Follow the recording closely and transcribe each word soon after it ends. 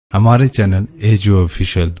हमारे channel azo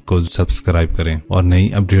official को subscribe करें और नई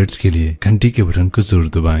अपडेट्स के लिए घंटी के बटन को जरूर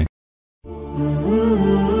दबाएं।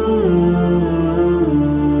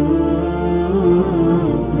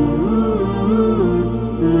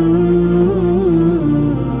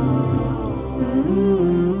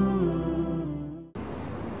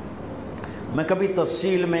 मैं कभी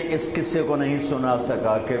तफसील में इस किस्से को नहीं सुना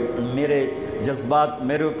सका कि मेरे जज्बात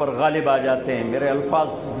मेरे ऊपर गालिब आ जाते हैं, मेरे अल्फाज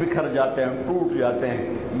बिखर जाते हैं, टूट जाते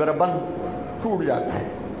हैं, मेरा बंद टूट जाता है।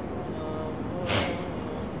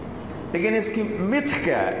 लेकिन इसकी मिथ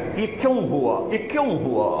क्या है? ये क्यों हुआ? ये क्यों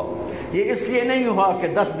हुआ? ये इसलिए नहीं हुआ कि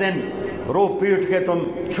 10 दिन रो पीट के तुम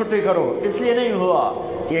छुट्टी करो, इसलिए नहीं हुआ।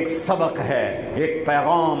 एक सबक है, एक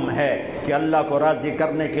पैगाम है कि अल्लाह को राज़ी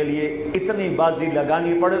करने के लिए इतनी बाजी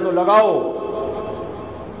लगानी पड़े तो लगाओ।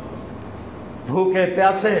 भूखे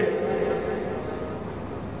प्यासे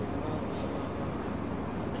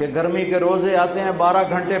कि गर्मी के रोजे आते हैं, 12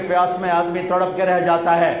 घंटे प्यास में आदमी तड़प के रह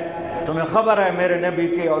जाता है। तुम्हें खबर है मेरे नबी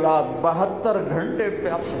की औलाद 72 घंटे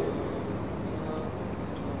प्यासे,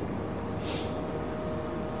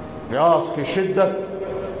 प्यास की शिद्दत,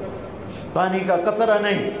 पानी का कतरा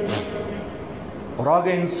नहीं, और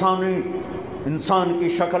आगे इंसान की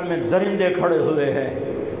शक्ल में दरिंदे खड़े हुए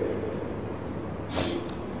हैं।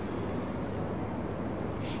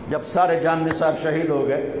 जब सारे जान निसार शहीद हो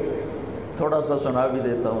गए, थोड़ा सा सुना भी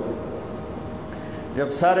देता हूँ। जब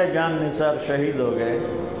सारे जान निसार शहीद हो गए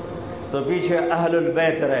तो पीछे अहलुल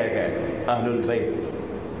बैत रह गए। अहलुल बैत,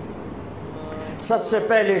 सबसे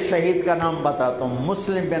पहले शहीद का नाम बताता हूँ,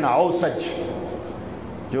 मुस्लिम बिन औसज,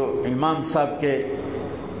 जो इमाम साहब के,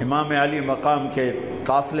 इमाम अली मकाम के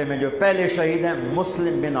काफिले में जो पहले शहीद हैं,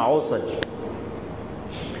 मुस्लिम बिन औसज।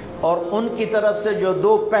 और उनकी तरफ से जो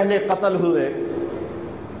 2 पहले कत्ल हुए,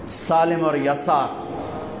 सालिम और यसार,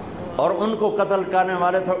 और उनको कत्ल करने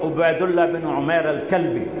वाले थे उबैदुल्लाह बिन उमैर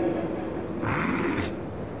अल-कल्बी।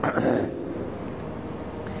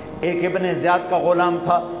 एक इब्ने ज़ियाद का गुलाम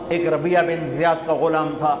था, एक रबिया बिन ज़ियाद का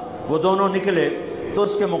गुलाम था। वो दोनों निकले तो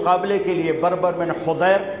उसके मुकाबले के लिए बरबर बिन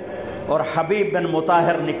खुदैर और हबीब बिन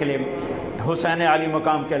मुताहिर निकले हुसैन अली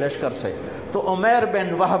मकाम के लश्कर से। तो उमैर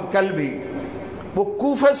बिन वहब कल्बी वो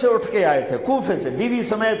कूफे से उठ के आए थे, कूफे से बीवी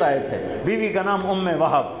समेत आए थे। बीवी का नाम उम्मे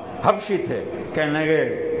वहब, हबशी थे। कहने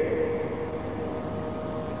लगे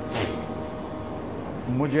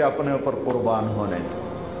मुझे अपने ऊपर कुर्बान होने थे,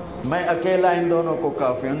 मैं अकेला इन दोनों को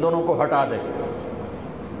काफी, इन दोनों को हटा दे।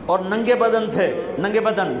 और नंगे बदन थे, नंगे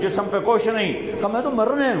बदन, जिस्म पे कुछ नहीं। कहा मैं तो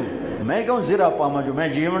मरने हूं, मैं क्यों जिरा पामा जो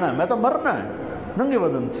मैं जीवना है, मैं तो मरना है। नंगे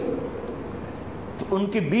बदन थे। तो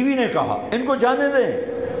उनकी बीवी ने कहा इनको जाने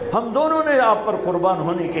दें, हम दोनों ने आप पर कुर्बान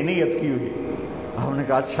होने की नीयत की हुई। हमने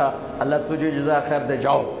कहा अच्छा, अल्लाह तुझे जज़ा खैर दे,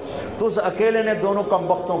 जाओ। तो उस अकेले ने दोनों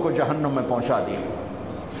कमबख्तों को जहन्नम में पहुंचा दिया,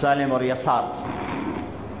 सालिम और यसार।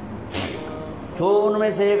 तो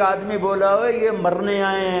उनमें से एक आदमी बोला, ये मरने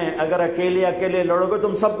आए हैं, अगर अकेले अकेले लड़ोगे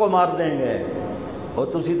तुम सबको मार देंगे। और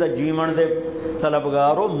तुसी तो जीवन दे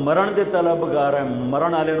तलबगार हो, मरण दे तलबगार है।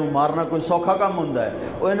 मरण वाले नूं मारना कोई सौखा काम हुंदा है।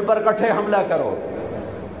 और इन पर कट्ठे हमला करो।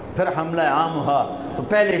 फिर हमला आम हुआ। तो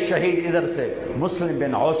पहले शहीद इधर से मुस्लिम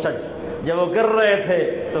बिन औसज, जब वो गिर रहे थे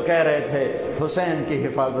तो कह रहे थे हुसैन की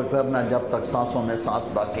हिफाजत करना जब तक सांसों में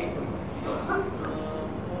सांस बाकी।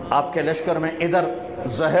 आपके लश्कर में इधर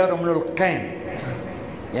ज़ुहैर इब्नुल कैन,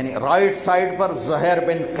 यानी राइट साइड पर ज़ुहैर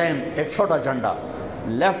बिन कैन एक छोटा झंडा,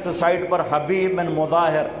 लेफ्ट साइड पर हबीब बिन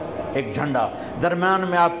मुताहिर एक झंडा, दरम्यान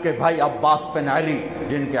में आपके भाई अब्बास बिन अली,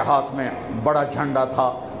 जिनके हाथ में बड़ा झंडा था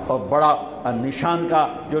और बड़ा निशान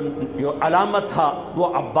का जो अलामत था वो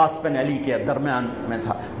अब्बास बिन अली के दरम्यान में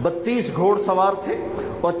था। 32 घोड़सवार थे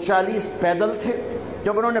और 40 पैदल थे।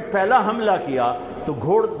 जब उन्होंने पहला हमला किया तो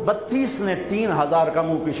 32 ने 3000 का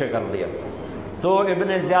मुंह पीछे कर दिया। तो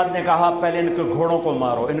इब्ने ज़ियाद ने कहा पहले इनके घोड़ों को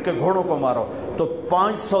मारो, इनके घोड़ों को मारो। तो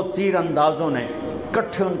 500 तीर अंदाजों ने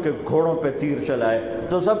इकट्ठे उनके घोड़ों पे तीर चलाए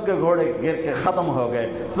तो सबके घोड़े गिर के ख़त्म हो गए।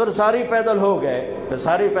 फिर सारी पैदल हो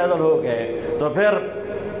गए, तो फिर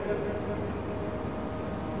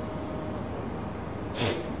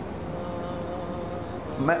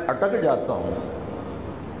मैं अटक जाता हूँ,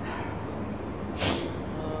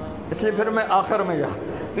 इसलिए फिर मैं आखिर में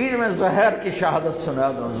बीच में ज़ुहैर की शहादत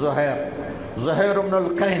सुना दूँ। ज़ुहैर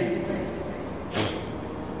इब्नुल कैन,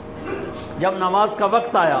 जब नमाज का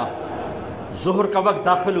वक्त आया, ज़ुहर का वक्त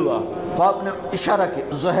दाखिल हुआ, तो आपने इशारा किया,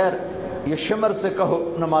 ज़ुहैर ये शिमर से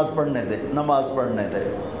कहो नमाज पढ़ने दे, नमाज पढ़ने दे।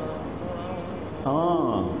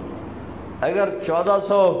 हाँ, अगर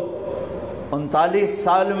 1439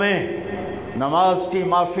 साल में नमाज की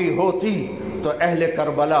माफ़ी होती तो अहले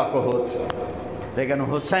करबला को होती। लेकिन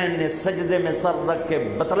हुसैन ने सजदे में सर रख के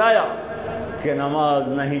बतलाया کہ نماز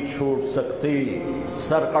نہیں چھوٹ سکتی،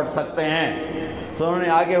 سر کٹ سکتے ہیں۔ تو انہوں نے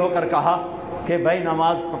آگے ہو کر کہا کہ بھائی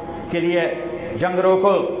نماز کے لیے جنگ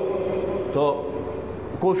روکو۔ تو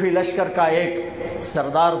کوفی لشکر کا ایک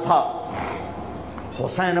سردار تھا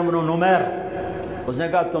حسین بن نمیر، اس نے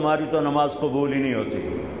کہا تمہاری تو نماز قبول ہی نہیں ہوتی۔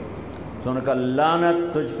 تو انہوں نے کہا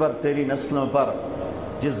لعنت تجھ پر، تیری نسلوں پر،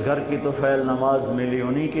 جس گھر کی تو فعل نماز ملی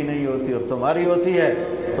انہی کی نہیں ہوتی اور تمہاری ہوتی ہے۔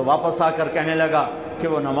 تو واپس آ کر کہنے لگا کہ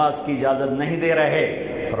وہ نماز کی اجازت نہیں دے رہے۔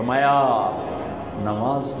 فرمایا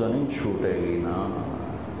نماز تو نہیں چھوٹے گی نا،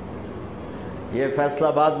 یہ فیصل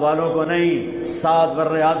آباد والوں کو نہیں، 7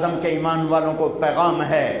 بر اعظم کے ایمان والوں کو پیغام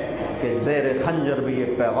ہے کہ زیر خنجر بھی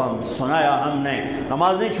یہ پیغام سنایا ہم نے،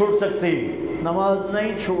 نماز نہیں چھوٹ سکتی، نماز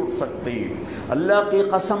نہیں چھوٹ سکتی۔ اللہ کی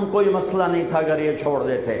قسم کوئی مسئلہ نہیں تھا اگر یہ چھوڑ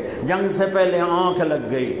دیتے۔ جنگ سے پہلے آنکھ لگ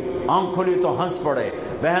گئی، آنکھ کھلی تو ہنس پڑے۔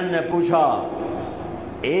 بہن نے پوچھا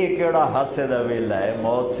ایک ایڑا ہاسے دا ویلا ہے،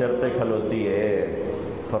 موت سر تے کھلوتی ہے۔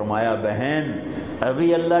 فرمایا بہن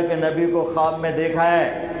ابھی اللہ کے نبی کو خواب میں دیکھا ہے،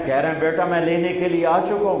 کہہ رہے ہیں بیٹا میں لینے کے لیے آ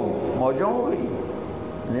چکا ہوں، موجوں ہو گئی،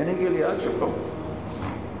 لینے کے لیے آ چکا ہوں۔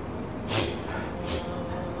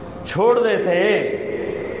 چھوڑ دیتے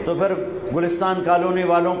تو پھر گلستان کالونی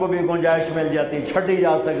والوں کو بھی گنجائش مل جاتی، چھٹی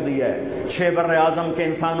جا سکتی ہے۔ 6 بر اعظم کے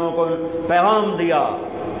انسانوں کو پیغام دیا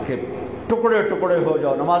کہ ٹکڑے ٹکڑے ہو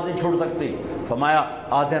جاؤ، نماز نہیں چھوٹ سکتی۔ فرمایا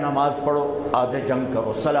آدھے نماز پڑھو آدھے جنگ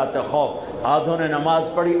کرو، صلاۃ خوف۔ آدھوں نے نماز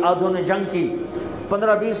پڑھی آدھوں نے جنگ کی،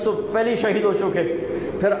 15-20 تو پہلے شہید ہو چکے تھے،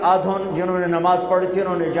 پھر آدھوں جنہوں نے نماز پڑھی تھی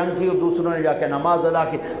انہوں نے جنگ کی اور دوسروں نے جا کے نماز ادا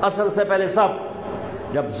کی۔ اثر سے پہلے سب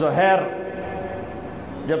جب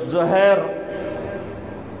زہیر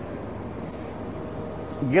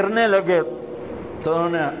گرنے لگے تو انہوں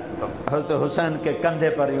نے حضرت حسین کے کندھے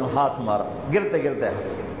پر یوں ہاتھ مارا، گرتے گرتے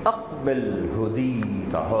اقبل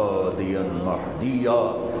ہدیت ہادیا مہدیا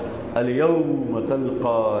اليوم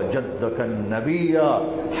تلقى جدك النبي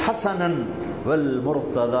حسنا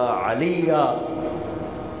والمرتضى عليا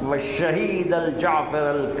والشهيد الجعفر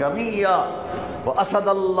الكمية واسد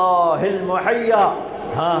الله المحيا۔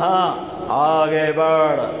 ہاں آگے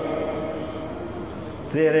بڑھ،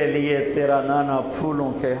 تیرے لیے تیرا نانا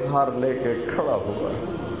پھولوں کے ہار لے کے کھڑا ہوا،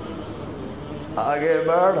 آگے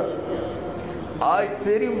بڑھ، آج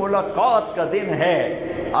تیری ملاقات کا دن ہے۔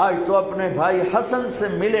 آج تو اپنے بھائی حسن سے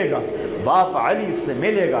ملے گا، باپ علی سے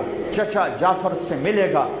ملے گا، چچا جعفر سے ملے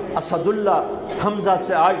گا، اسد اللہ حمزہ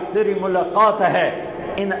سے آج تیری ملاقات ہے۔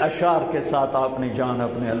 ان اشعار کے ساتھ آپ نے جان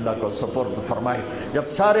اپنے اللہ کو سپرد فرمائی۔ جب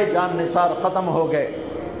سارے جان نثار ختم ہو گئے،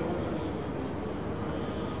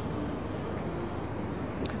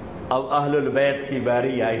 اب اہل البیت کی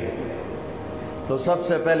باری آئی تو سب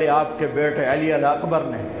سے پہلے آپ کے بیٹے علی الاکبر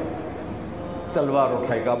نے تلوار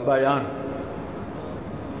اٹھائی، کہا ابا جان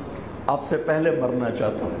آپ سے پہلے مرنا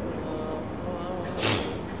چاہتا ہوں،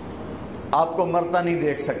 آپ کو مرتا نہیں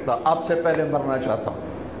دیکھ سکتا، آپ سے پہلے مرنا چاہتا ہوں،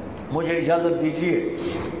 مجھے اجازت دیجیے۔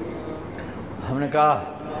 ہم نے کہا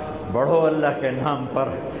بڑھو اللہ کے نام پر،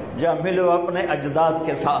 جا ملو اپنے اجداد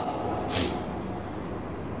کے ساتھ۔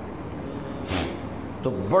 تو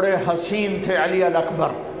بڑے حسین تھے علی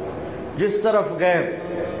الاکبر، جس طرف گئے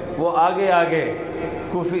وہ آگے آگے،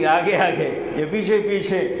 کوفی آگے آگے، یہ پیچھے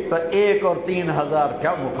پیچھے، تو 1 اور 3000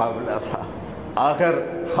 کیا مقابلہ تھا۔ آخر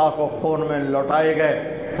خاک و خون میں لوٹائے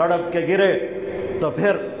گئے، تڑپ کے گرے۔ تو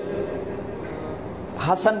پھر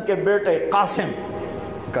حسن کے بیٹے قاسم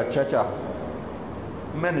کا چچا،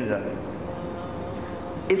 میں نہیں جانا،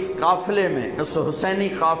 اس قافلے میں، اس حسینی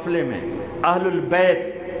قافلے میں اہل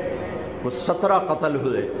البیت وہ 17 قتل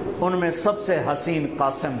ہوئے، ان میں سب سے حسین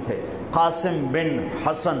قاسم تھے، قاسم بن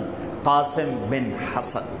حسن، قاسم بن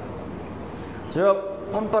حسن۔ جب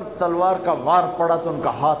ان پر تلوار کا وار پڑا تو ان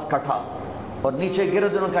کا ہاتھ کٹا اور نیچے گرے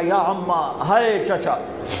تو انہوں نے کہا یا اماں، ہائے چچا۔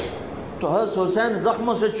 تو حضرت حسین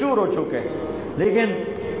زخموں سے چور ہو چکے تھے، لیکن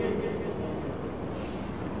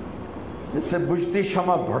جس سے بجھتی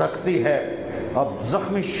شمع بھڑکتی ہے، اب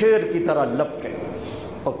زخمی شیر کی طرح لپکے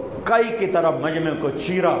اور کائی کی طرح مجمع کو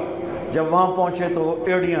چیرا۔ جب وہاں پہنچے تو وہ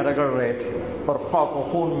ایڑیاں رگڑ رہے تھے اور خاک و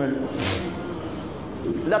خون میں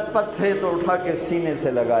لت پت تھے، تو اٹھا کے سینے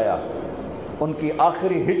سے لگایا، ان کی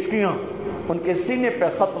آخری ہچکیاں ان کے سینے پہ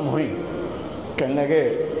ختم ہوئیں۔ کہنے لگے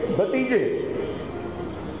بھتیجے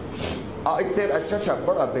آج تیرا چچا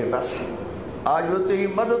بڑا بے بس ہے، آج وہ تیری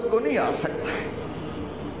مدد کو نہیں آ سکتا ہے،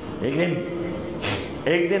 لیکن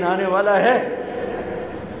ایک دن آنے والا ہے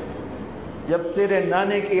جب تیرے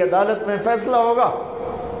نانے کی عدالت میں فیصلہ ہوگا۔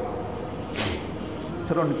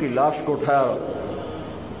 پھر ان کی لاش کو اٹھایا،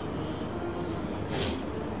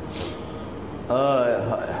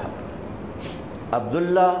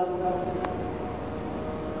 عبداللہ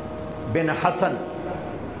بن حسن،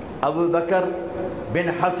 ابو بکر بن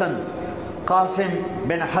حسن، قاسم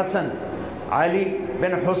بن حسن، علی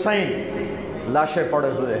بن حسین لاشیں پڑے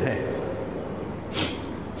ہوئے ہیں،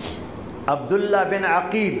 عبداللہ بن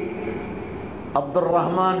عقیل، عبد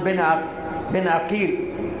الرحمن بن عقیل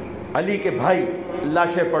علی کے بھائی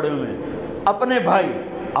لاشیں پڑے ہوئے ہیں، اپنے بھائی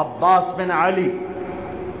عباس بن علی،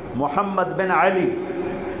 محمد بن علی،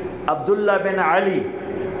 عبداللہ بن علی،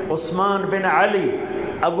 عثمان بن علی،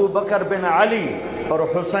 ابو بکر بن علی اور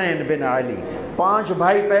حسین بن علی، 5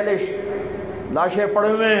 بھائی پہلے لاشیں پڑے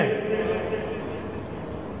ہوئے ہیں۔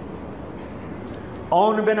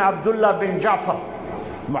 اون بن عبداللہ بن جعفر،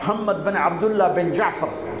 محمد بن عبداللہ بن جعفر،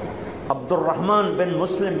 عبد الرحمن بن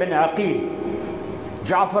مسلم بن عقیل،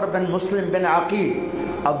 جعفر بن مسلم بن عقیل،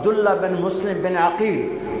 عبداللہ بن مسلم بن عقیل،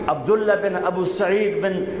 عبداللہ بن ابو سعید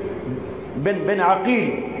بن عقیل،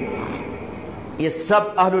 یہ سب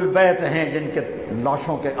اہل البیت ہیں جن کے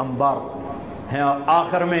لاشوں کے انبار ہیں۔ اور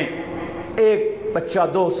آخر میں ایک بچہ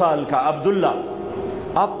 2 سال کا عبداللہ،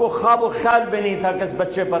 آپ کو خواب و خیال بھی نہیں تھا کہ اس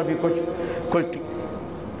بچے پر بھی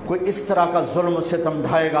کوئی اس طرح کا ظلم و ستم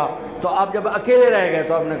ڈھائے گا، تو آپ جب اکیلے رہ گئے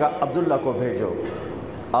تو آپ نے کہا عبداللہ کو بھیجو۔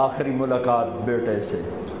 آخری ملاقات بیٹے سے،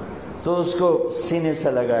 تو اس کو سینے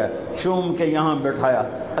سے لگایا، چوم کے یہاں بٹھایا،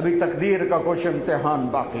 ابھی تقدیر کا کچھ امتحان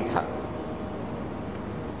باقی تھا۔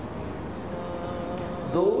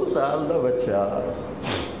 2 سال کا بچہ،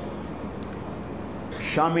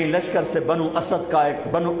 شامی لشکر سے بنو اسد کا ایک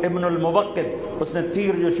بنو ابن الموقد، اس نے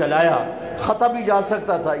تیر جو چلایا، خطا بھی جا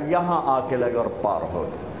سکتا تھا، یہاں آ کے لگا اور پار ہو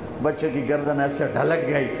گیا، بچے کی گردن ایسے ڈھلک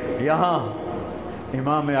گئی، یہاں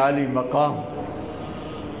امام علی مقام۔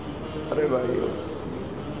 ارے بھائی،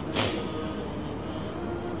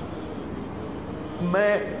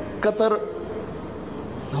 میں قطر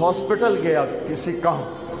ہاسپٹل گیا کسی کام،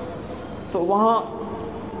 تو وہاں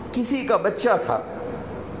کسی کا بچہ تھا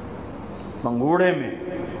منگوڑے میں،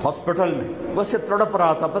 ہاسپٹل میں، وہ اسے تڑپ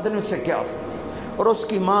رہا تھا، پتہ نہیں اس سے کیا تھا، اور اس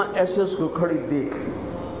کی ماں ایسے اس کو کھڑی دیکھ،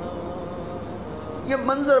 یہ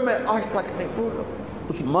منظر میں آج تک نہیں بھولا۔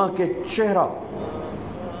 اس ماں کے چہرہ،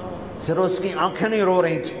 صرف اس کی آنکھیں نہیں رو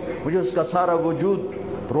رہی تھی، مجھے اس کا سارا وجود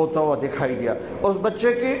روتا ہوا دکھائی دیا۔ اس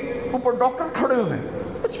بچے کے اوپر ڈاکٹر کھڑے ہوئے ہیں،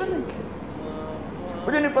 اچھا نہیں کیا،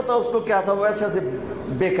 مجھے نہیں پتا اس کو کیا تھا، وہ ایسے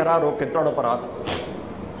بے قرار ہو کے تڑپ رہا تھا۔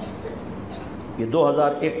 یہ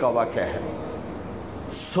 2001 کا واقعہ ہے،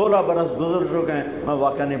 16 برس گزر چکے ہیں، میں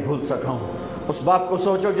واقعہ نہیں بھول سکا ہوں۔ اس باپ کو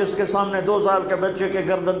سوچو جس کے سامنے 2 سال کے بچے کے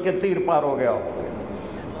گردن کے تیر پار ہو گیا ہو،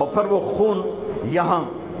 اور پھر وہ خون، یہاں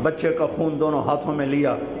بچے کا خون دونوں ہاتھوں میں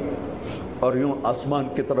لیا اور یوں آسمان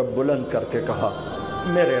کی طرف بلند کر کے کہا،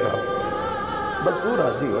 میرے رب، بس تو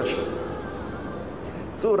راضی ہو جا،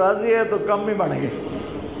 تو راضی ہے تو کم بھی بڑھ گئے۔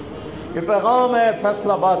 یہ پیغام ہے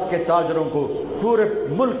فیصل آباد کے تاجروں کو، پورے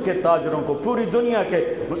ملک کے تاجروں کو، پوری دنیا کے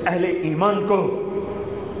اہل ایمان کو،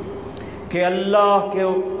 کہ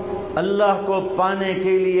اللہ کو پانے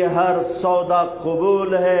کے لیے ہر سودا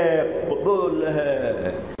قبول ہے، قبول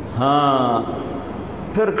ہے۔ ہاں،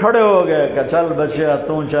 پھر کھڑے ہو گئے کہ چل بچیا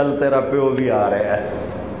تو چل، تیرا پیو بھی آ رہا ہے۔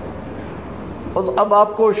 اور اب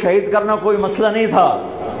آپ کو شہید کرنا کوئی مسئلہ نہیں تھا،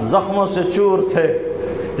 زخموں سے چور تھے،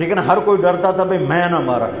 لیکن ہر کوئی ڈرتا تھا بھئی میں نہ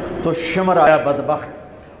مارا، تو شمر آیا بدبخت،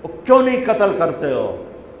 کیوں نہیں قتل کرتے ہو؟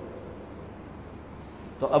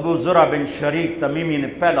 تو ابو زرع بن شریک تمیمی نے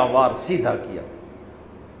پہلا وار سیدھا کیا،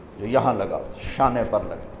 جو یہاں لگا، شانے پر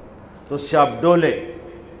لگا، تو اس سے آپ ڈولے،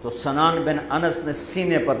 تو سنان بن انس نے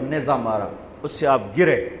سینے پر نیزہ مارا، اس سے آپ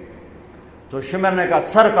گرے، تو شمر نے کہا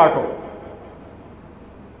سر کاٹو،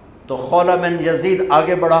 تو خولہ بن یزید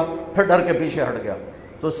آگے بڑھا، پھر ڈر کے پیچھے ہٹ گیا،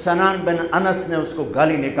 تو سنان بن انس نے اس کو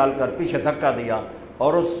گالی نکال کر پیچھے دھکا دیا،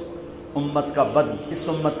 اور اس امت کا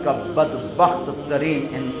بدبخت ترین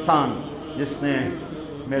انسان جس نے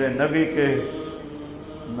میرے نبی کے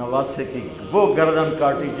نواسے کی وہ گردن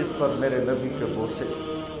کاٹی جس پر میرے نبی کے بوسے تھے،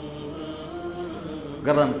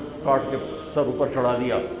 گردن کاٹ کے سر اوپر چڑھا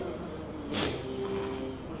دیا۔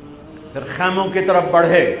 پھر خیموں کی طرف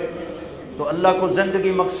بڑھے، تو اللہ کو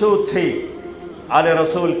زندگی مقصود تھی، آل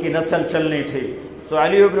رسول کی نسل چلنی تھی، تو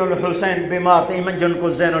علی بن الحسین بیمار تھے، جن کو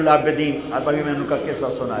زین العابدین، اب ابھی میں نے ان کا قصہ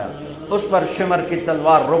سنایا، اس پر شمر کی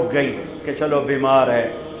تلوار رک گئی کہ چلو بیمار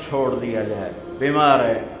ہے چھوڑ دیا جائے، بیمار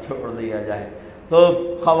ہے چھوڑ دیا جائے۔ تو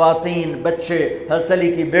خواتین، بچے، حضرت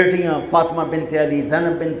علی کی بیٹیاں فاطمہ بنت علی،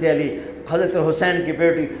 زینب بنت علی، حضرت حسین کی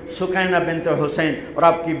بیٹی سکینہ بنت حسین، اور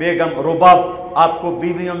آپ کی بیگم رباب، آپ کو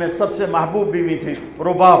بیویوں میں سب سے محبوب بیوی تھی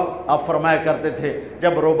رباب۔ آپ فرمایا کرتے تھے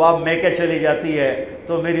جب رباب میکے چلی جاتی ہے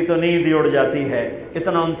تو میری تو نیند ہی اڑ جاتی ہے،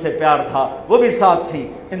 اتنا ان سے پیار تھا، وہ بھی ساتھ تھی۔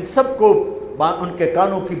 ان سب کو ان کے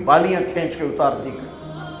کانوں کی بالیاں کھینچ کے اتار دی۔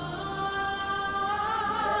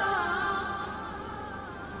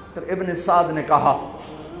 پھر ابن سعد نے کہا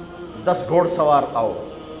 10 گھوڑ سوار آؤ،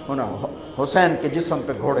 انہوں حسین کے جسم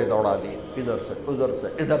پہ گھوڑے دوڑا دیے، ادھر سے ادھر سے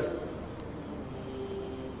ادھر سے۔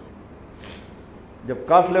 جب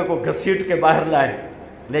قافلے کو گھسیٹ کے باہر لائے،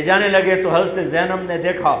 لے جانے لگے تو حضرت زینب نے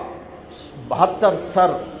دیکھا 72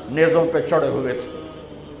 سر نیزوں پہ چڑھے ہوئے تھے۔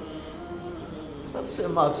 سب سے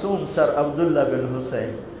معصوم سر عبداللہ بن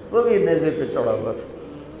حسین، وہ بھی نیزے پہ چڑھا ہوا تھا۔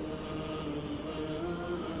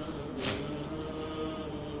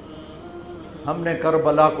 ہم نے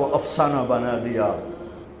کربلا کو افسانہ بنا دیا،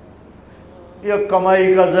 یہ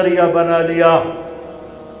کمائی کا ذریعہ بنا لیا۔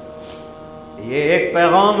 یہ ایک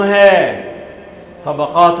پیغام ہے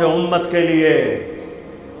طبقات امت کے لیے،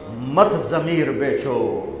 مت ضمیر بیچو،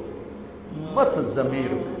 مت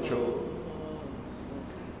ضمیر بیچو۔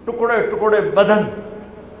 ٹکڑے ٹکڑے بدن،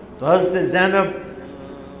 تو حضرت زینب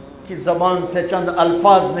کی زبان سے چند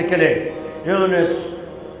الفاظ نکلے جنہوں نے،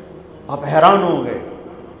 آپ حیران ہوں گے،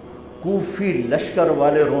 کوفی لشکر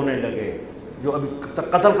والے رونے لگے جو ابھی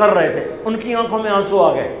قتل کر رہے تھے، ان کی آنکھوں میں آنسو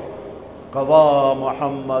آ گئے۔ قوا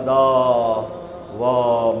محمدا وا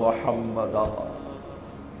محمدا،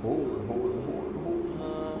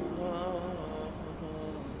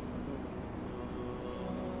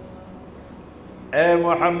 اے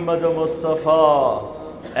محمد مصطفیٰ،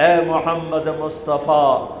 اے محمد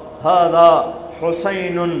مصطفیٰ، ھذا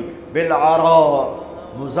حسین بالعراء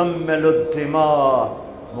مزمل الدماء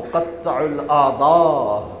مقطع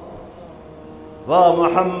الاعضاء، وا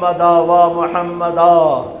محمدا وا محمدا،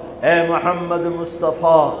 اے محمد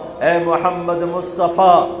مصطفیٰ، اے محمد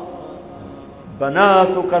مصطفیٰ،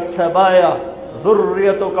 بناتک السبایا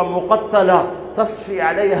ذریتک مقتلہ تصفی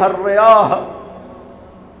علیہا الریاح۔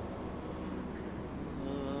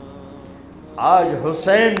 آج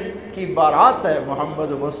حسین کی بارات ہے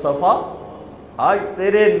محمد مصطفیٰ، آج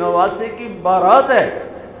تیرے نواسے کی بارات ہے،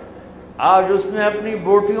 آج اس نے اپنی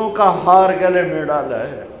بوٹیوں کا ہار گلے میں ڈالا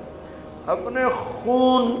ہے، اپنے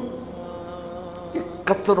خون کے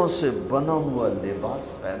قطروں سے بنا ہوا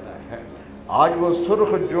لباس پہنا ہے، آج وہ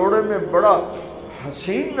سرخ جوڑے میں بڑا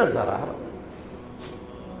حسین نظر آ رہا،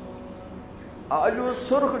 آج وہ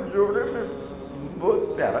سرخ جوڑے میں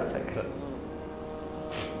بہت پیارا لگ رہا،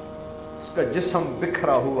 اس کا جسم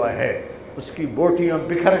بکھرا ہوا ہے، اس کی بوٹیاں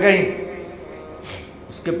بکھر گئیں،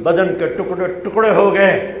 اس کے بدن کے ٹکڑے ٹکڑے ہو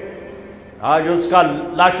گئے، آج اس کا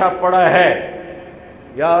لاشا پڑا ہے۔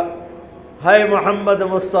 یا ہے محمد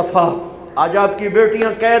مصطفیٰ، آج آپ کی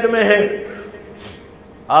بیٹیاں قید میں ہیں،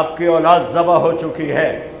 آپ کی اولاد ذبح ہو چکی ہے،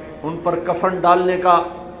 ان پر کفن ڈالنے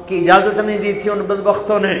کی اجازت نہیں دی تھی ان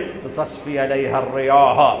بدبختوں نے، تو تصفی علیہ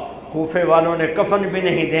الریاح، کوفے والوں نے کفن بھی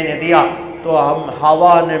نہیں دینے دیا، تو ہم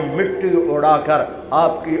ہوا نے مٹی اڑا کر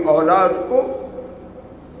آپ کی اولاد کو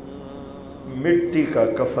مٹی کا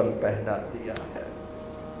کفن پہنا دیا ہے۔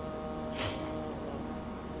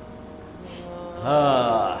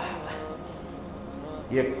 ہاں،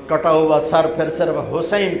 یہ کٹا ہوا سر پھر صرف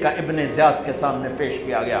حسین کا ابن زیاد کے سامنے پیش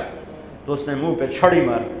کیا گیا، تو اس نے منہ پہ چھڑی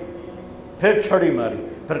ماری، پھر چھڑی ماری،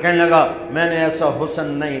 پھر کہنے لگا میں نے ایسا حسن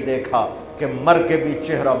نہیں دیکھا کہ مر کے بھی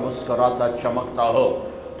چہرہ مسکراتا چمکتا ہو۔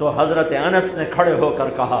 تو حضرت انس نے کھڑے ہو کر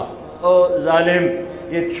کہا او ظالم،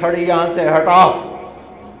 یہ چھڑی یہاں سے ہٹا،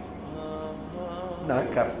 نہ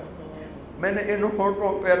کر، میں نے ان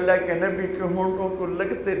ہونٹوں پہ اللہ کے نبی کے ہونٹوں کو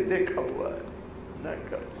لگتے دیکھا ہوا ہے، نہ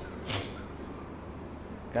کر۔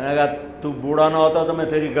 کہنے لگا تو بوڑھا نہ ہوتا تو میں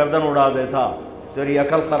تیری گردن اڑا دیتا، تیری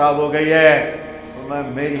عقل خراب ہو گئی ہے، تو میں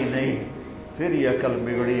میری نہیں، تیری عقل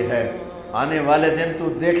بگڑی ہے، آنے والے دن تو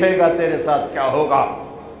دیکھے گا تیرے ساتھ کیا ہوگا۔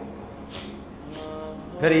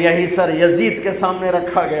 پھر یہی سر یزید کے سامنے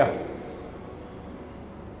رکھا گیا،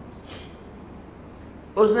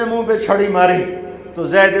 اس نے منہ پہ چھڑی ماری تو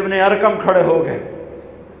زید ابن ارقم کھڑے ہو گئے،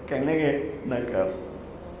 کہنے لگے نہ کر،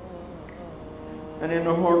 میں نے ان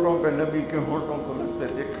ہونٹوں پہ نبی کے ہونٹوں کو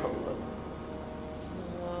لگتے دیکھا ہوا۔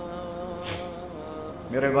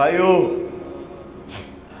 میرے بھائیو،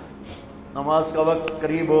 نماز کا وقت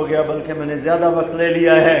قریب ہو گیا، بلکہ میں نے زیادہ وقت لے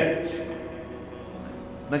لیا ہے،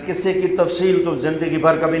 میں کسی کی تفصیل تو زندگی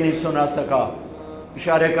بھر کبھی نہیں سنا سکا،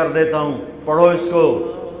 اشارے کر دیتا ہوں، پڑھو اس کو،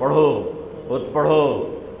 پڑھو، خود پڑھو،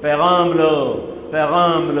 پیغام لو،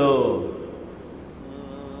 پیغام لو۔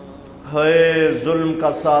 ہے ظلم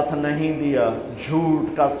کا ساتھ نہیں دیا،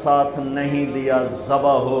 جھوٹ کا ساتھ نہیں دیا،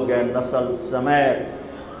 ذبح ہو گئے نسل سمیت،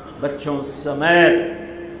 بچوں سمیت،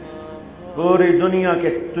 پوری دنیا کے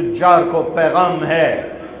تجار کو پیغام ہے،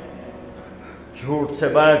 جھوٹ سے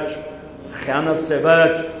بچ، خیانت سے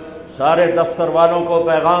بچ، سارے دفتر والوں کو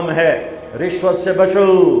پیغام ہے، رشوت سے بچو،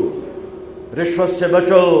 رشوت سے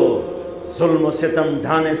بچو، ظلم و ستم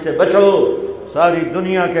ڈھانے سے بچو، ساری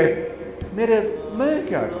دنیا کے،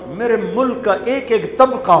 میرے ملک کا ایک ایک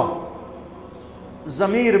طبقہ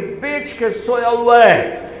ضمیر بیچ کے سویا ہوا ہے،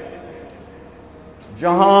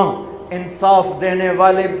 جہاں انصاف دینے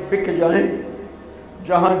والے بک جائیں،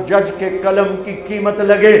 جہاں جج کے قلم کی قیمت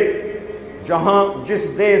لگے، جہاں جس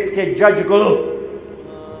دیس کے جج کو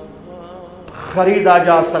خریدا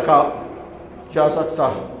جا سکتا،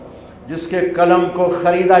 جس کے قلم کو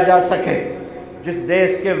خریدا جا سکے، جس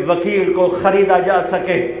دیس کے وکیل کو خریدا جا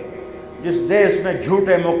سکے، جس دیس میں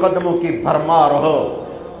جھوٹے مقدموں کی بھرمار ہو،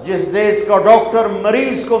 جس دیس کا ڈاکٹر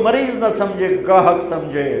مریض کو مریض نہ سمجھے، گاہک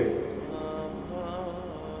سمجھے،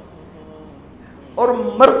 اور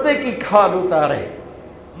مرتے کی کھال اتارے،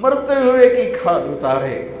 مرتے ہوئے کی کھال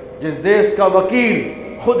اتارے، جس دیس کا وکیل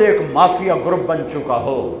خود ایک مافیا گروپ بن چکا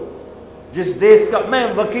ہو، جس دیس کا، میں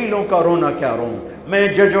وکیلوں کا رونا کیا روں، میں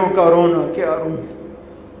ججوں کا رونا کیا روں،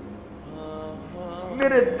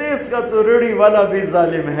 میرے دیس کا تو ریڑھی والا بھی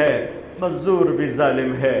ظالم ہے، مزدور بھی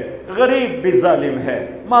ظالم ہے، غریب بھی ظالم ہے،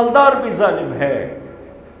 مالدار بھی ظالم ہے،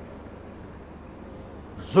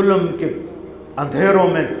 ظلم کے اندھیروں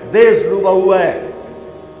میں دیس ڈوبا ہوا ہے۔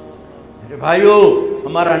 میرے بھائیو،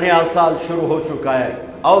 ہمارا نیا سال شروع ہو چکا ہے،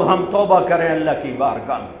 اور ہم توبہ کریں اللہ کی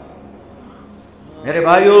بارگاہ میں۔ میرے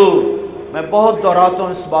بھائیو، میں بہت دہراتا ہوں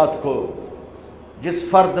اس بات کو، جس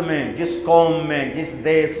فرد میں، جس قوم میں، جس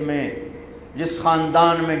دیس میں، جس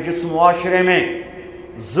خاندان میں، جس معاشرے میں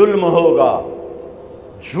ظلم ہوگا،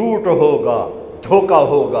 جھوٹ ہوگا، دھوکہ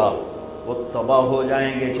ہوگا، وہ تباہ ہو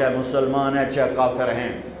جائیں گے، چاہے مسلمان ہیں چاہے کافر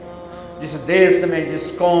ہیں۔ جس دیس میں،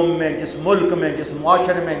 جس قوم میں، جس ملک میں، جس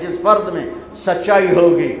معاشرے میں، جس فرد میں سچائی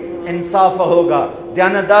ہوگی، انصاف ہوگا،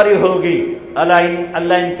 دیانتداری ہوگی،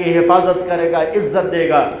 اللہ ان کی حفاظت کرے گا، عزت دے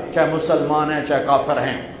گا، چاہے مسلمان ہیں چاہے کافر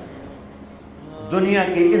ہیں۔ دنیا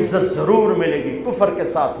کی عزت ضرور ملے گی، کفر کے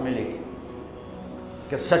ساتھ ملے گی،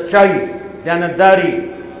 کہ سچائی، دیانتداری،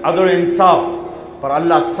 عدل و انصاف پر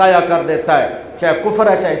اللہ سایہ کر دیتا ہے، چاہے کفر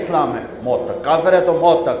ہے چاہے اسلام ہے، موت تک۔ کافر ہے تو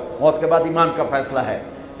موت تک، موت کے بعد ایمان کا فیصلہ ہے،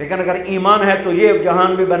 لیکن اگر ایمان ہے تو یہ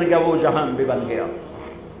جہان بھی بن گیا، وہ جہان بھی بن گیا۔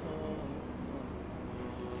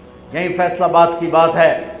 یہی فیصلہ بات کی بات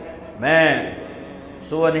ہے۔ میں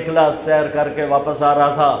صبح نکلا، سیر کر کے واپس آ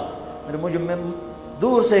رہا تھا، مجھے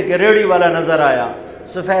دور سے ایک ریڑھی والا نظر آیا،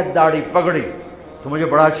 سفید داڑھی، پگڑی، تو مجھے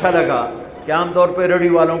بڑا اچھا لگا کہ عام طور پہ ریڑھی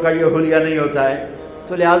والوں کا یہ حلیہ نہیں ہوتا ہے،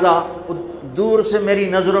 تو لہٰذا دور سے میری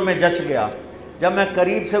نظروں میں جچ گیا۔ جب میں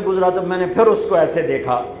قریب سے گزرا تو میں نے پھر اس کو ایسے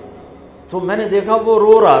دیکھا، تو میں نے دیکھا وہ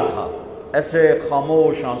رو رہا تھا، ایسے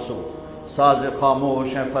خاموش آنسو، ساز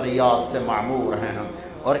خاموش ہیں فریاد سے معمور ہیں ہم،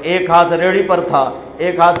 اور ایک ہاتھ ریڑھی پر تھا،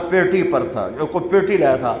 ایک ہاتھ پیٹی پر تھا، جو کوئی پیٹی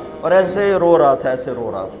لایا تھا، اور ایسے رو رہا تھا، ایسے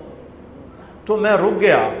رو رہا تھا۔ تو میں رک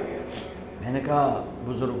گیا، میں نے کہا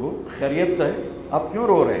بزرگو خیریت تو ہے، آپ کیوں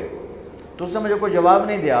رو رہے ہیں؟ تو اس نے مجھے کوئی جواب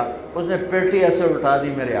نہیں دیا، اس نے پیٹی ایسے اٹھا دی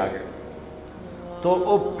میرے آگے، تو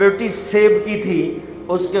وہ پیٹی سیب کی تھی،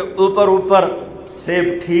 اس کے اوپر سیب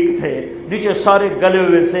ٹھیک تھے، نیچے سارے گلے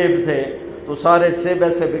ہوئے سیب تھے، تو سارے سیب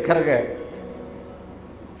ایسے بکھر گئے۔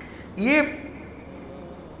 یہ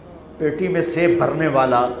پیٹی میں سیب بھرنے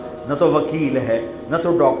والا نہ تو وکیل ہے، نہ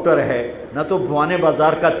تو ڈاکٹر ہے، نہ تو بھوانے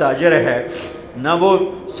بازار کا تاجر ہے، نہ وہ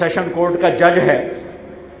سیشن کورٹ کا جج ہے،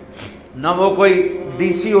 نہ وہ کوئی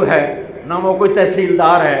ڈی سی او ہے، نہ وہ کوئی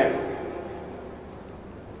تحصیلدار ہے،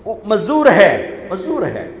 وہ مزدور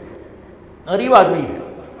ہے، غریب آدمی ہے۔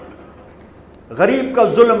 غریب کا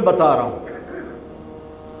ظلم بتا رہا ہوں۔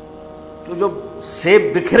 تو جب سیب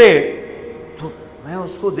بکھرے تو میں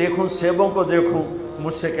اس کو دیکھوں، سیبوں کو دیکھوں،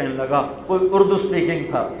 مجھ سے کہنے لگا، کوئی اردو سپیکنگ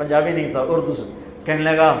تھا، پنجابی نہیں تھا، اردو سے کہنے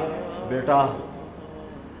لگا، بیٹا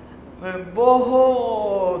میں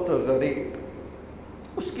بہت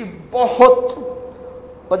غریب، اس کی بہت،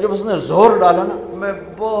 اور جب اس نے زور ڈالا نا، میں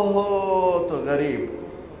بہت غریب،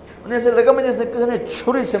 انہیں ایسے لگا مجھے جیسے کسی نے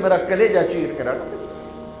چھری سے میرا کلیجہ چیر کے ڈالا،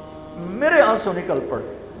 میرے آنسو نکل پڑے،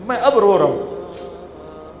 میں اب رو رہا ہوں۔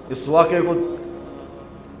 اس واقعے کو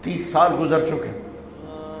 30 سال گزر چکے۔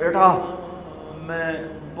 بیٹا میں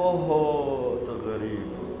بہت غریب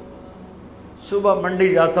ہوں، صبح منڈی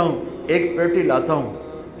جاتا ہوں، ایک پیٹی لاتا ہوں،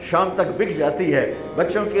 شام تک بک جاتی ہے،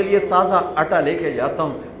 بچوں کے لیے تازہ آٹا لے کے جاتا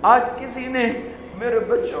ہوں، آج کسی نے میرے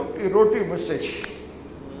بچوں کی روٹی مجھ سے چھین،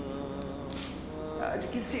 آج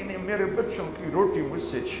کسی نے میرے بچوں کی روٹی مجھ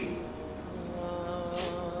سے چھین۔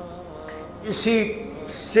 اسی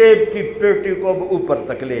سیب کی پیٹی کو اب اوپر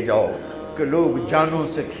تک لے جاؤ کہ لوگ جانوں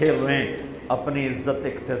سے کھیل رہے ہیں، اپنی عزت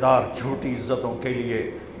اقتدار، جھوٹی عزتوں کے لیے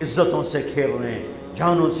عزتوں سے کھیل رہے ہیں،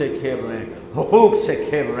 جانوں سے کھیل رہے ہیں، حقوق سے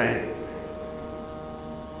کھیل رہے ہیں۔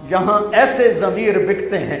 یہاں ایسے ضمیر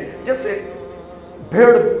بکتے ہیں جیسے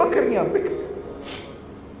بھیڑ بکریاں بکتے،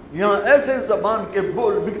 یہاں ایسے زبان کے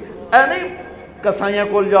بول بکتے، اے نہیں کسائیاں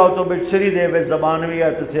کول جاؤ تو سری دے وے زبان بھی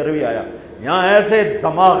آیا تو سر بھی آیا، یہاں ایسے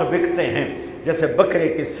دماغ بکتے ہیں جیسے بکرے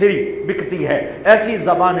کی سری بکتی ہے، ایسی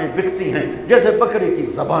زبانیں بکتی ہیں جیسے بکرے کی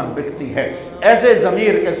زبان بکتی ہے، ایسے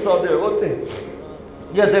ضمیر کے سودے ہوتے ہیں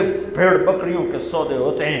جیسے بھیڑ بکریوں کے سودے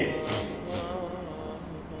ہوتے ہیں۔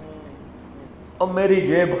 اور میری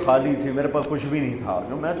جیب خالی تھی، میرے پاس کچھ بھی نہیں تھا،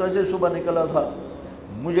 میں تو ایسے صبح نکلا تھا،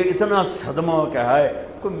 مجھے اتنا صدمہ ہو کہ ہائے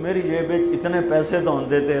کوئی میری جیب اتنے پیسے تو ہوں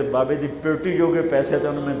دیتے، بابے دی پیٹی جو کے پیسے تو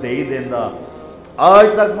انہوں نے دے ہی دینا۔ آج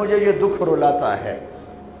تک مجھے یہ دکھ رلاتا ہے۔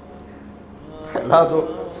 پھیلا دو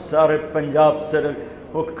سارے پنجاب سے،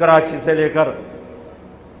 وہ کراچی سے لے کر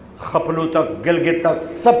خپلو تک، گلگت تک،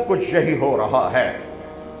 سب کچھ یہی ہو رہا ہے۔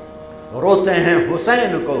 روتے ہیں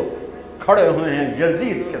حسین کو، کھڑے ہوئے ہیں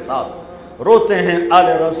یزید کے ساتھ، روتے ہیں آل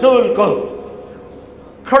رسول کو،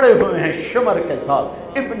 کھڑے ہوئے ہیں شمر کے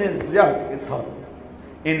ساتھ، ابن زیاد کے ساتھ۔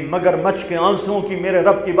 ان مگرمچھ کے آنسوؤں کی میرے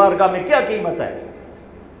رب کی بارگاہ میں کیا قیمت ہے؟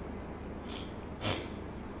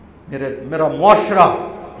 میرا معاشرہ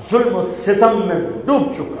ظلم و ستم میں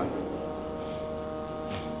ڈوب چکا ہے۔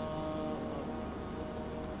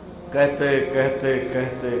 کہتے کہتے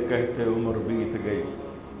کہتے کہتے عمر بیت گئی۔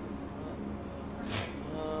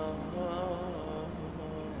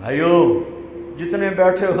 بھائیو جتنے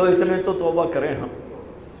بیٹھے ہو اتنے تو توبہ کریں ہم،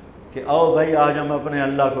 کہ آؤ بھائی آج ہم اپنے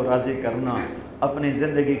اللہ کو راضی کرنا، اپنی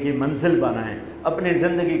زندگی کی منزل بنائیں، اپنی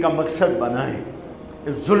زندگی کا مقصد بنائیں۔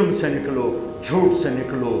 ظلم سے نکلو، جھوٹ سے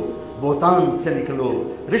نکلو، بہتان سے نکلو،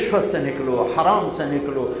 رشوت سے نکلو، حرام سے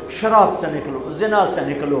نکلو، شراب سے نکلو، زنا سے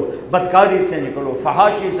نکلو، بدکاری سے نکلو،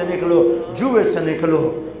 فحاشی سے نکلو، جوئے سے نکلو،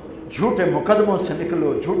 جھوٹے مقدموں سے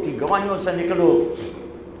نکلو، جھوٹی گواہیوں سے نکلو۔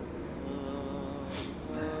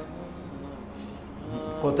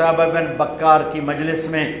 قتیبہ بن بکار کی مجلس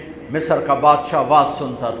میں مصر کا بادشاہ واز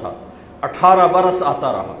سنتا تھا، 18 برس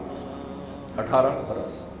آتا رہا، 18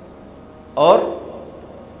 برس، اور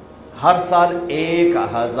ہر سال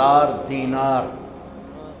 1000 دینار،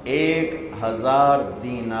 1000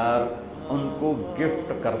 دینار ان کو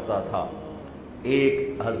گفٹ کرتا تھا،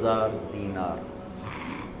 1000 دینار،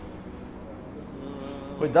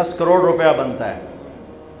 کوئی 10 کروڑ روپیہ بنتا ہے،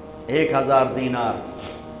 1000 دینار۔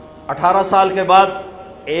 18 سال کے بعد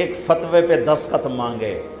ایک فتوے پہ دستخط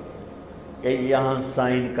مانگے کہ یہاں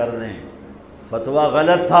سائن کر دیں، فتویٰ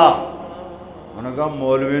غلط تھا۔ انہوں نے کہا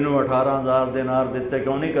مولوی نے 18,000 دینار دیتے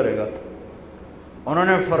کیوں نہیں کرے گا؟ انہوں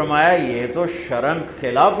نے فرمایا یہ تو شرعاً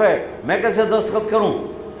خلاف ہے، میں کیسے دستخط کروں؟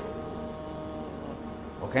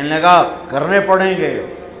 وہ کہنے لگا کرنے پڑیں گے۔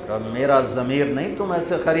 کہا میرا ضمیر نہیں تم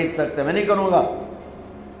ایسے خرید سکتے، میں نہیں کروں گا۔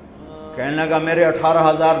 کہنے لگا میرے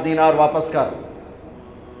 18,000 دینار واپس کر۔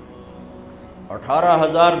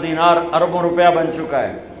 18,000 دینار اربوں روپیہ بن چکا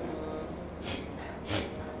ہے۔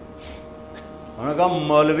 انہوں نے کہا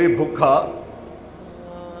مولوی بھکھا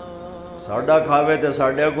ساڈا کھاوے تے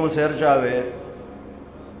ساڈے اگوں سر چاوے۔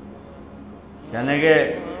 کہنے کے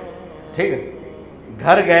ٹھیک ہے،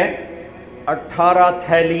 گھر گئے، 18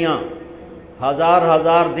 تھیلیاں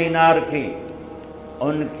 1000 دینار کی،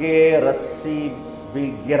 ان کے رسی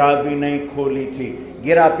بھی گرا بھی نہیں کھولی تھی،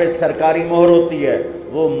 گرا پہ سرکاری مہر ہوتی ہے،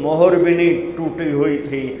 وہ مہر بھی نہیں ٹوٹی ہوئی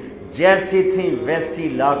تھی، جیسی تھی ویسی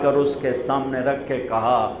لا کر اس کے سامنے رکھ کے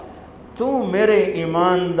کہا تو میرے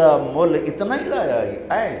ایمان دا مل اتنا ہی لایا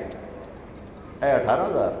اے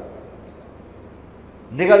 18,000،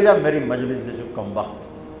 نکل جا میری مجلس سے جو کم وقت،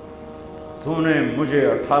 تو نے مجھے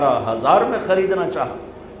 18,000 میں خریدنا چاہا،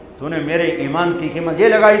 تو نے میرے ایمان کی قیمت یہ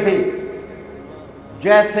لگائی تھی۔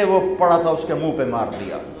 جیسے وہ پڑا تھا اس کے منہ پہ مار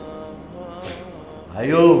دیا۔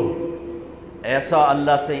 بھائیو ایسا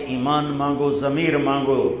اللہ سے ایمان مانگو، ضمیر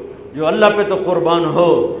مانگو جو اللہ پہ تو قربان ہو،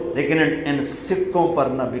 لیکن ان سکوں پر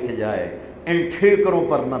نہ بک جائے، ان ٹھیکروں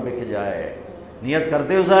پر نہ بک جائے۔ نیت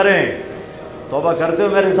کرتے ہو سارے؟ توبہ کرتے ہو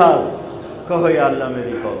میرے ساتھ؟ کہو یا اللہ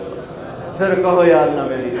میری توبہ، پھر کہو یا اللہ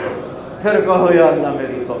میری توبہ، پھر کہو یا اللہ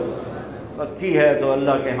میری توبہ۔ کی ہے تو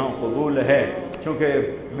اللہ کے ہاں قبول ہے، چونکہ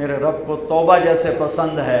میرے رب کو توبہ جیسے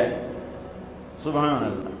پسند ہے۔ سبحان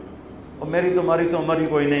اللہ۔ اور میری تمہاری تو عمر ہی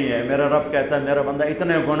کوئی نہیں ہے۔ میرا رب کہتا ہے میرا بندہ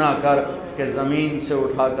اتنے گناہ کر کہ زمین سے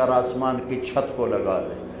اٹھا کر آسمان کی چھت کو لگا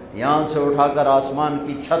دے، یہاں سے اٹھا کر آسمان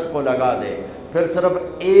کی چھت کو لگا دے، پھر صرف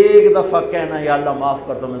ایک دفعہ کہنا یا اللہ معاف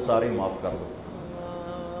کر دو، میں ساری معاف کر دوں۔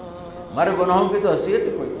 ہمارے گناہوں کی تو حیثیت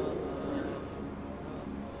ہے کوئی۔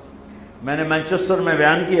 میں نے مانچسٹر میں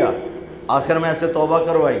بیان کیا، آخر میں ایسے توبہ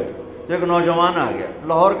کروائی تو ایک نوجوان آ گیا،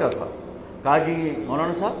 لاہور کا تھا، کہا جی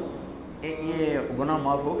مولانا صاحب یہ گناہ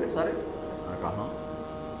معاف ہو گئے سارے؟ میں نے کہا ہاں۔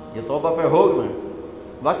 یہ توبہ پہ ہو گئے؟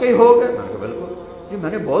 واقعی ہو گئے؟ میں نے کہا بالکل۔ جی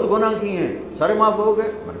میں نے بہت گناہ کیے ہیں، سارے معاف ہو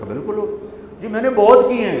گئے؟ میں نے کہا بالکل ہو گئے۔ جی میں نے بہت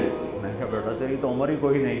کیے ہیں۔ میں نے کہا بیٹا تیری تو عمر ہی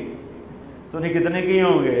کوئی نہیں، تو نے کتنے کیے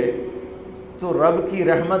ہوں گے؟ تو رب کی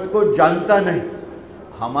رحمت کو جانتا نہیں۔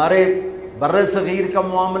 ہمارے بر صغیر کا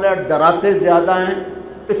معاملہ ڈراتے زیادہ ہیں،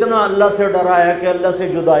 اتنا اللہ سے ڈرایا کہ اللہ سے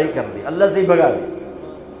جدائی کر دی، اللہ سے ہی بھگا دی۔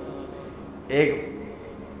 ایک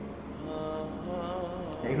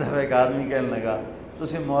دفعہ ایک آدمی کہنے لگا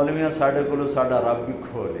تسی مولویاں ساڈے کولو ساڈا رب بھی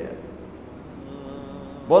کھو لیا،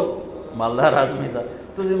 بہت مالدار آدمی تھا،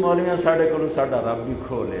 تسی مولویاں ساڈے کولو ساڈا رب بھی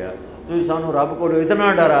کھو لیا، تسی سانو رب کولو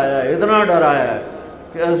اتنا ڈرایا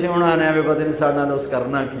کہ اسی انہوں نے بھی پتہ نہیں ساڈا لوس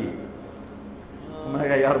کرنا کی۔ میں نے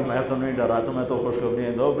کہا یار میں تو نہیں ڈرا، تمہیں تو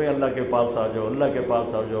خوشخبری دو بھئی اللہ کے پاس آ جاؤ، اللہ کے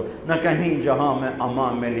پاس آ جاؤ، نہ کہیں جہاں میں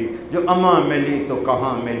امان ملی، جو امان ملی تو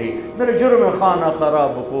کہاں ملی، میرے جرم خانہ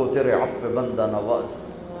خراب کو تیرے عفو بندہ نواز۔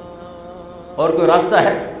 اور کوئی راستہ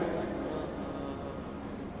ہے؟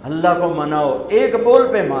 اللہ کو مناؤ، ایک بول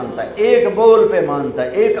پہ مانتا ہے، ایک بول پہ مانتا ہے،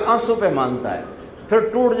 ایک آنسو پہ مانتا ہے، پھر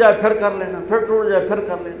ٹوٹ جائے پھر کر لینا، پھر ٹوٹ جائے پھر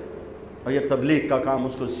کر لینا۔ اور یہ تبلیغ کا کام،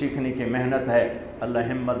 اس کو سیکھنے کی محنت ہے، اللہ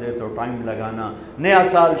ہمت دے تو ٹائم لگانا۔ نیا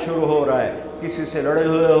سال شروع ہو رہا ہے، کسی سے لڑے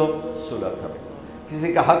ہوئے ہو صلح کرو،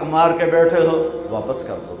 کسی کا حق مار کے بیٹھے ہو واپس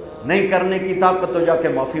کر دو، نہیں کرنے کی طاقت تو جا کے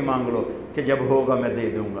معافی مانگ لو کہ جب ہوگا میں دے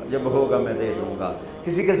دوں گا، جب ہوگا میں دے دوں گا۔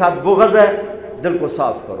 کسی کے ساتھ بغض ہے دل کو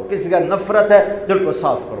صاف کرو، کسی کا نفرت ہے دل کو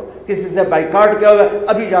صاف کرو، کسی سے بائیکاٹ کیا ہوا ہے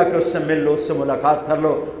ابھی جا کے اس سے مل لو، اس سے ملاقات کر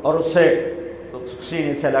لو اور اس سے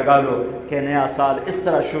سینے سے لگا لو کہ نیا سال اس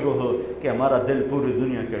طرح شروع ہو کہ ہمارا دل پوری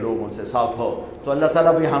دنیا کے لوگوں سے صاف ہو، تو اللہ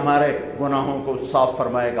تعالیٰ بھی ہمارے گناہوں کو صاف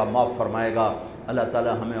فرمائے گا، معاف فرمائے گا۔ اللہ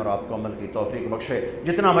تعالیٰ ہمیں اور آپ کو عمل کی توفیق بخشے۔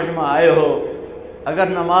 جتنا مجمع آئے ہو، اگر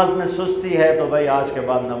نماز میں سستی ہے تو بھائی آج کے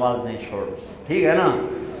بعد نماز نہیں چھوڑ، ٹھیک ہے نا؟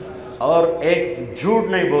 اور ایک جھوٹ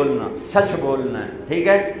نہیں بولنا، سچ بولنا ہے، ٹھیک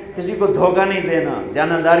ہے؟ کسی کو دھوکہ نہیں دینا،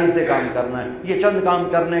 دیانتداری سے کام کرنا ہے۔ یہ چند کام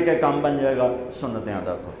کرنے کے کام بن جائے گا، سنتیں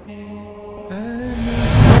ادا کرو۔